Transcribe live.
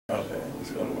Okay,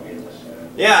 let's go to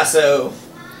white. Yeah, so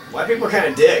white people are kind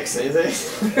of dicks, ain't they?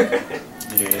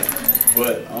 Yeah,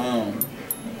 but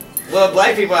well,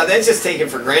 black people, they just take it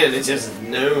for granted. It's just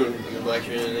known in the black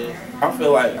community. I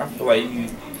feel like you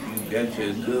got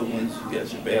your good ones, you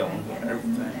got your bad ones,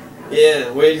 everything.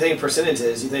 Yeah, what do you think percentage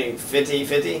is? You think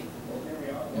 50-50?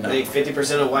 No. You think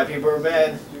 50% of white people are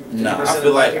bad? No, I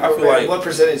feel like what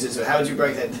percentage is it? How would you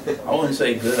break that down? I wouldn't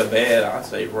say good or bad. I'd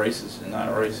say racist and not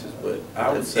racist, but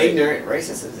I would say ignorant.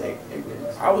 Racist is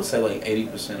ignorant. I would say like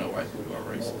 80% of white people are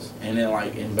racist, and then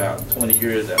like in about 20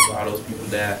 years after all those people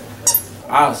died,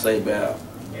 I'll say about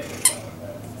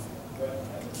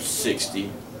 60,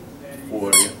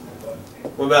 40.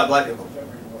 What about black people?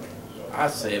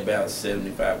 I'd say about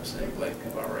 75% of black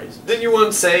people are racist. Didn't you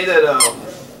once say that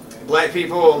black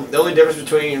people, the only difference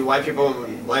between white people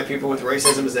and black people with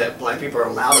racism is that black people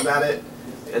are loud about it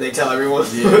and they tell everyone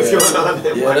what's going on?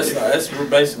 Yeah, that's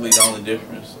basically the only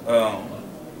difference.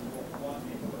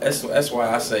 That's why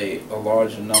I say a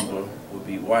larger number would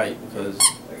be white, because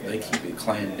they keep it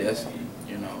clandestine.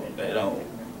 You know, they don't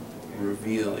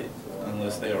reveal it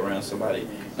unless they're around somebody.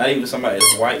 Not even somebody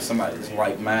that's white, somebody that's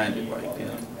like-minded like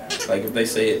them. Like if they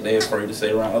say it, they're afraid to say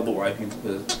it around other white people,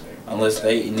 because unless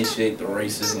they initiate the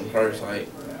racism first, like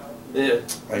yeah.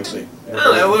 Like, I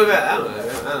don't know. What about? I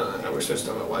don't know. We're supposed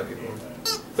to talk about white people.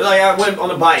 But like I went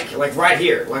on a bike, like right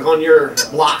here, like on your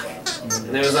block,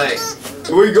 and it was like,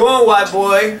 "Where you going, white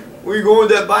boy? Where you going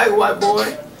with that bike, white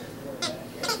boy?"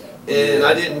 And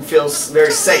I didn't feel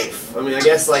very safe. I mean, I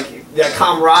guess like that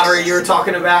camaraderie you were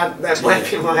talking about that black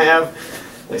people have.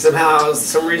 Like somehow,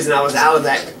 some reason I was out of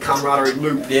that camaraderie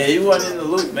loop. Yeah, you wasn't in the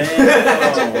loop, man.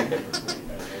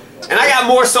 And I got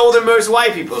more soul than most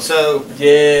white people, so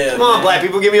yeah. Come on, black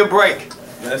people, give me a break.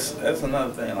 That's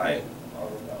another thing. Like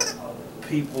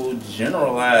people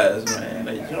generalize, man.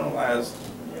 They generalize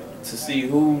to see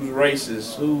who's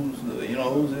racist, who's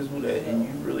who's this, who that, and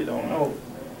you really don't know.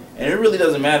 And it really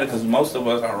doesn't matter, because most of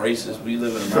us are racist. We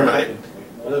live in America. Right.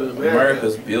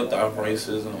 America's built off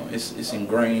racism. It's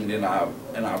ingrained in our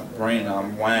brain, our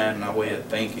mind, our way of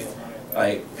thinking.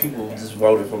 Like people just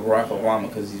voted for Barack Obama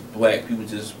because he's black. People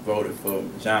just voted for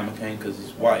John McCain because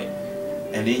he's white.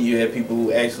 And then you had people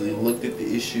who actually looked at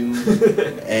the issue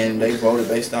and they voted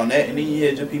based on that. And then you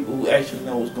had just people who actually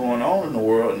know what's going on in the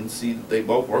world and see that they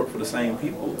both work for the same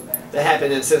people. That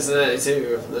happened in Cincinnati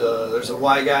too. There's a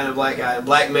white guy and a black guy. A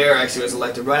black mayor actually was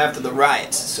elected right after the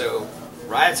riots. So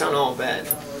riots aren't all bad.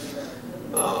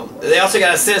 They also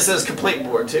got a citizens complaint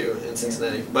board too in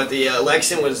Cincinnati. But the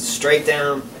election was straight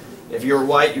down. If you were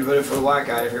white, you voted for the white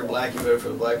guy. If you're black, you voted for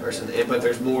the black person. But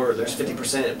there's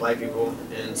 50% black people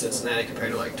in Cincinnati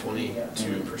compared to like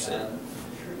 22%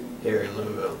 here in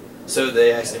Louisville. So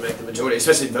they actually make the majority,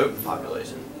 especially voting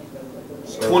population.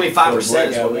 25%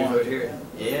 is what we vote here.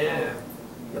 Yeah.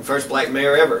 The first black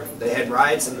mayor ever. They had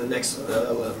riots, and the next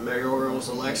mayoral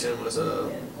election was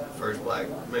first black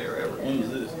mayor ever. When was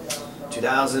this?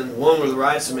 2001 were the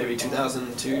riots, so maybe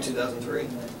 2002, 2003.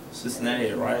 Cincinnati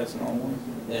had riots and all one?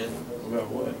 Yeah. About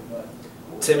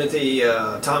what? Timothy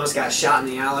Thomas got shot in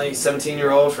the alley,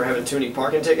 17-year-old, for having too many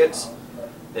parking tickets.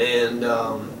 And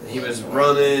he was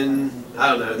running, I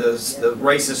don't know, the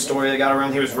racist story that got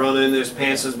around. He was running, his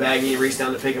pants was baggy, he reached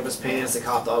down to pick up his pants, the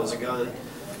cop thought it was a gun,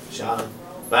 shot him.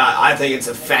 But I think it's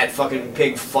a fat fucking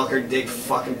pig fucker, dick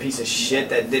fucking piece of shit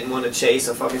that didn't want to chase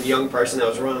a fucking young person that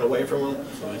was running away from him.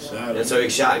 So he shot him. And so he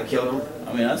shot and killed him.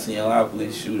 I mean, I've seen a lot of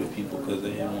police shoot at people because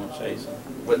they didn't want to chase them.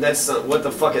 But that's what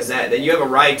the fuck is that? That you have a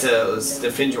right to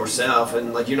defend yourself,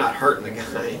 and like you're not hurting the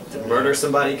guy to murder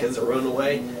somebody because they're running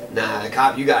away. Nah, the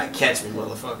cop, you gotta catch me,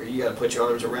 motherfucker. You gotta put your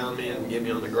arms around me and get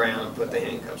me on the ground and put the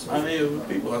handcuffs on. I mean,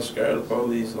 people are scared of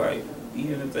police. Like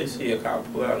even if they see a cop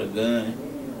pull out a gun,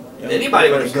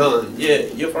 anybody with a gun. Yeah,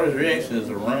 your first reaction is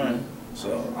to run.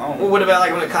 So I don't. Well, what about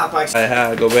like when a cop actually? How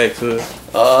I go back to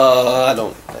it? I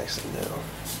don't actually know.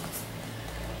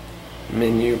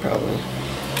 Menu probably.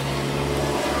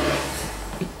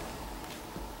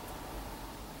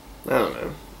 I don't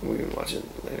know. We can watch it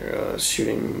later.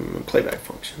 Shooting playback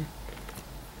function.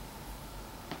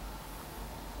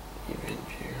 Event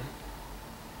view.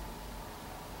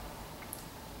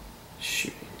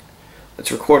 Shooting.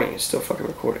 It's recording. It's still fucking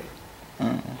recording.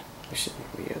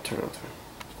 We gotta turn it off.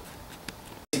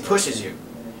 He pushes you.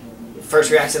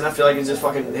 First reaction, I feel like it's just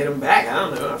fucking hit him back. I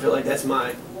don't know. I feel like that's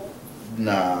my.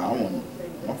 Nah,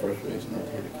 my first reaction is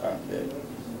to hit a cop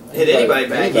back. Hit anybody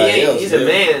back. He's a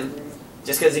man.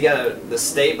 Just because he got the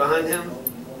state behind him,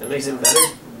 that makes him better.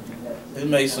 It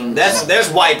makes him.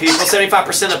 There's white people.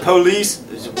 75% of police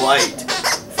is white.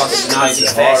 Fucking Nazi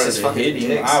fascist fucking hit him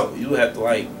dicks. out. You have to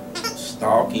like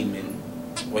stalk him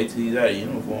and wait till he's out of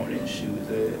uniform and shoot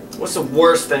his ass. What's the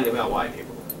worst thing about white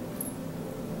people?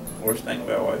 Worst thing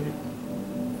about white people?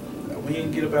 We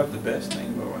didn't get about the best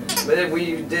thing about white people. But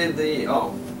we did the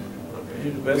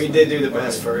we did do the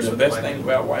best first. The best thing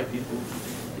about white people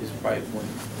is white women.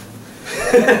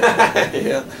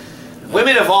 Yeah.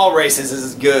 Women of all races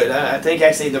is good. I think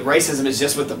actually the racism is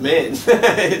just with the men.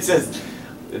 It's just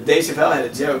Dave Chappelle had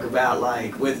a joke about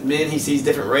like with men he sees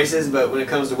different races, but when it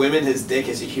comes to women, his dick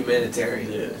is a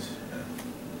humanitarian. Yes.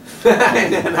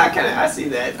 And I see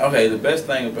that. Okay, the best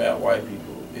thing about white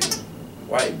people is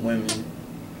white women.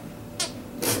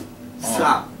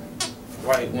 Stop.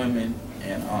 White women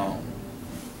and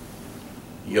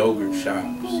yogurt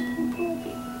shops.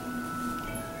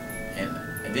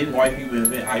 And didn't white people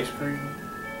invent ice cream?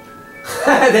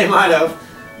 They might have.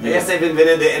 I guess they've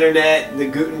invented the internet, the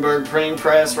Gutenberg printing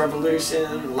press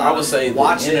revolution. I would say the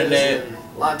internet,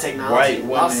 a lot of technology, a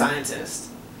lot of scientists.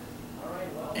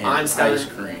 And Einstein. ice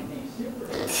cream.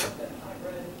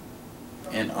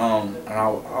 And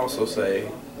I'll also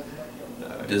say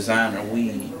designer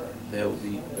weed. That would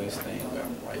be the best thing about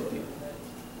white people.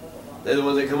 They're the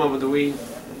ones that come up with the weed.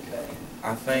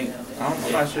 I think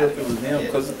I'm not sure if it was them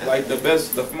because like the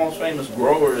most famous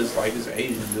grower is like this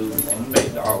Asian dude and he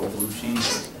made all the blue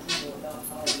cheese.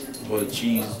 But the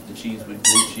cheese with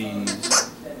blue cheese.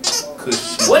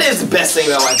 Cheese. What is the best thing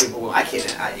about white people? I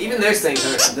can't. Even those things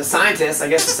are the scientists. I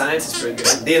guess the science is pretty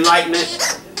good. The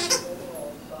Enlightenment,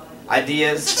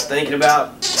 ideas, thinking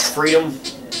about freedom,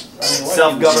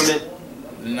 self-government.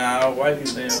 Nah, white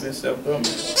people didn't invent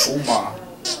self-government. Umar.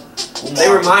 They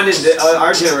reminded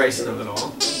our generation of it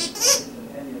all.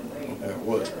 Okay,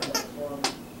 what?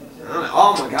 I don't know.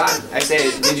 Oh my God! Actually,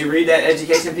 did you read that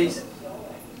education piece?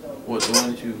 What, the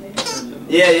one that you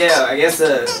Yeah. I guess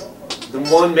the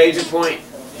one major point.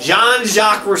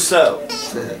 Jean-Jacques Rousseau.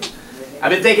 I've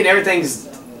been thinking everything's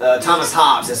Thomas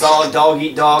Hobbes. It's all dog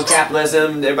eat dog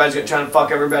capitalism. Everybody's trying to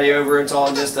fuck everybody over. It's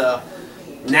all just a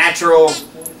natural.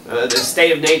 The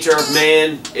state of nature of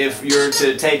man, if you're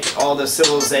to take all the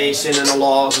civilization and the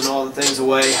laws and all the things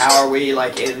away, how are we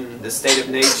like in the state of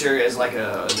nature as like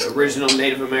an original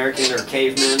Native American or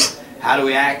caveman? How do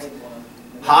we act?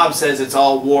 Hobbes says it's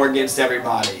all war against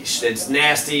everybody. It's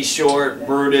nasty, short,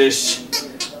 brutish,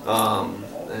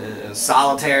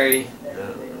 solitary,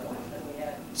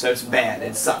 so it's bad,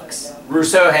 it sucks.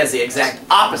 Rousseau has the exact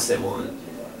opposite one,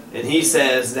 and he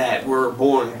says that we're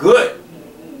born good.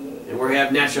 And we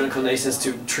have natural inclinations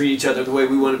to treat each other the way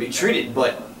we want to be treated,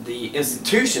 but the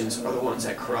institutions are the ones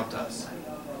that corrupt us.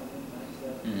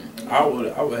 I would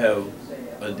have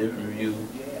a different view,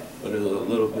 but a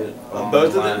little bit along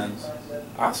both the of them. lines.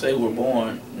 I say we're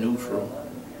born neutral,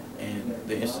 and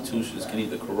the institutions can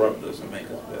either corrupt us or make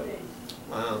us better.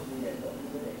 Wow.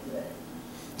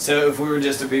 So if we were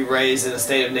just to be raised in a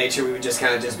state of nature, we would just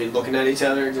kind of just be looking at each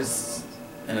other, just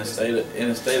In a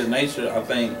state of nature, I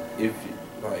think if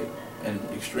like in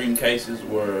extreme cases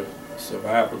where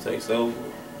survival takes over,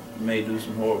 you may do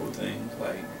some horrible things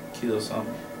like kill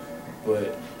something.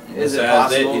 But is it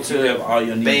besides that, possible if you have all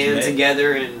your to needs band met,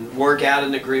 together and work out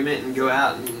an agreement and go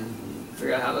out and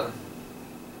figure out how to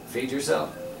feed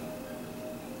yourself?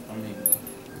 I mean,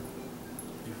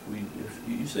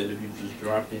 if you said if you just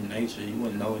dropped in nature, you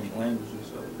wouldn't know any languages,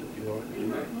 so it'd be hard to do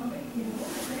that.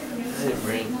 I didn't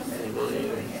bring any money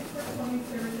either.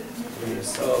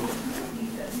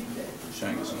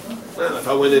 Well, if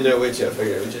I went in there with you, I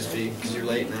figured it would just be because you're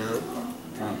late now.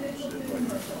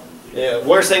 Yeah,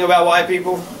 worst thing about white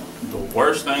people? The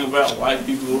worst thing about white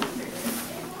people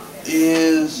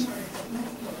is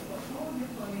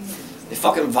they're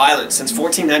fucking violent since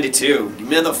 1492. You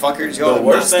motherfuckers. The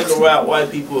worst thing about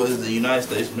white people is the United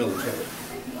States military.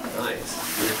 Nice.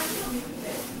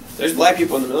 There's black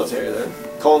people in the military though.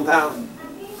 Colin Powell.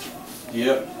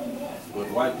 Yep. But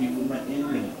white people not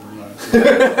in it.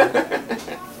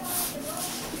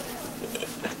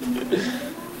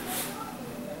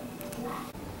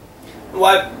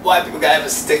 White people gotta have a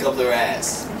stick up their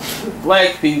ass.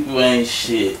 Black people ain't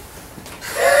shit.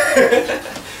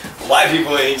 White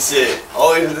people ain't shit.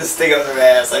 Always with a stick up their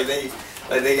ass, like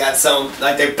they got some,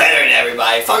 like they're better than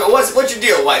everybody. Fuck, what's your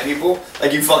deal, white people?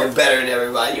 Like you fucking better than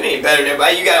everybody. You ain't better than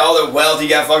everybody. You got all the wealth, you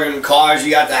got fucking cars,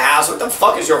 you got the house. What the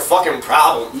fuck is your fucking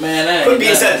problem? Man, that ain't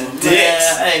nothing.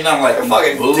 Dicks. Ain't nothing like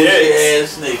fucking bougie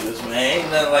dicks. ass niggas, man.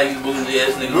 Ain't nothing like these bougie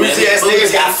ass niggas. Bougie ass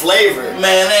niggas got flavor.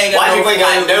 Man, they ain't got white people ain't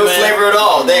got no flavor at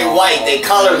all. They No. white, they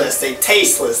colorless, they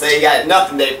tasteless, they got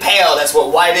nothing. They pale. That's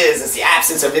what white is. It's the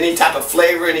absence of any type of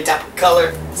flavor, any type of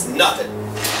color. It's nothing.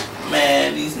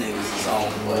 Man, these niggas is on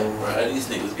what, bro? These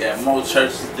niggas got more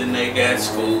churches than they got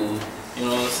schools. You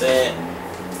know what I'm saying?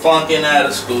 flunking out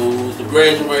of school, the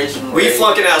graduation rate. We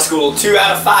flunking out of school. 2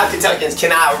 out of 5 Kentuckians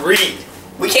cannot read.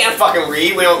 We can't fucking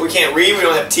read. We can't read. We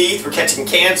don't have teeth. We're catching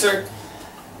cancer.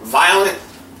 Violent.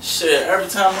 Shit, every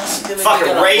time I see them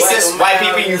fucking racist. White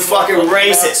people, you fucking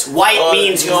racist. White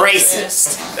means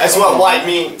racist. That's what white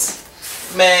means.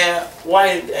 Man,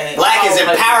 white and black is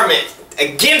empowerment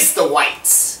against the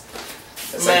whites.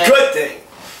 It's a good thing.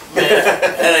 Man,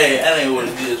 that ain't what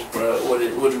it is, bro. What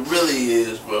it really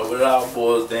is, bro. What it all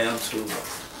boils down to.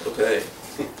 Okay,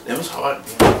 it was hard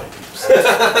being white people.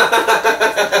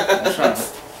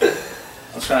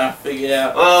 I'm trying to figure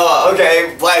out. Oh,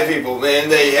 okay, black people, man.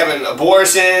 They having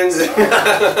abortions. Yeah,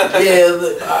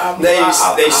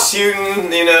 they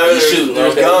shooting. You know,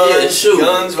 there's guns,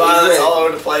 guns, violence all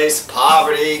over the place.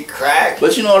 Poverty, crack.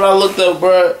 But you know what I looked up,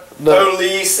 bro?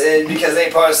 Police, and because they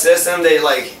ain't part of the system, they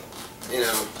like, you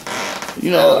know.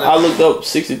 You know, I looked up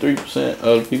 63%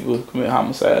 of the people who commit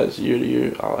homicides year to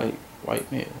year are like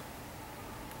white male.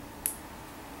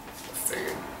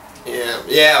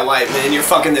 Yeah, white man. You're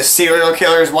fucking the serial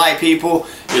killers, white people.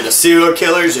 You're the serial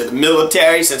killers. You're the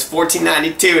military. Since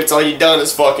 1492, it's all you done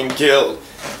is fucking killed.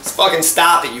 Let's fucking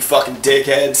stop it, you fucking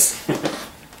dickheads.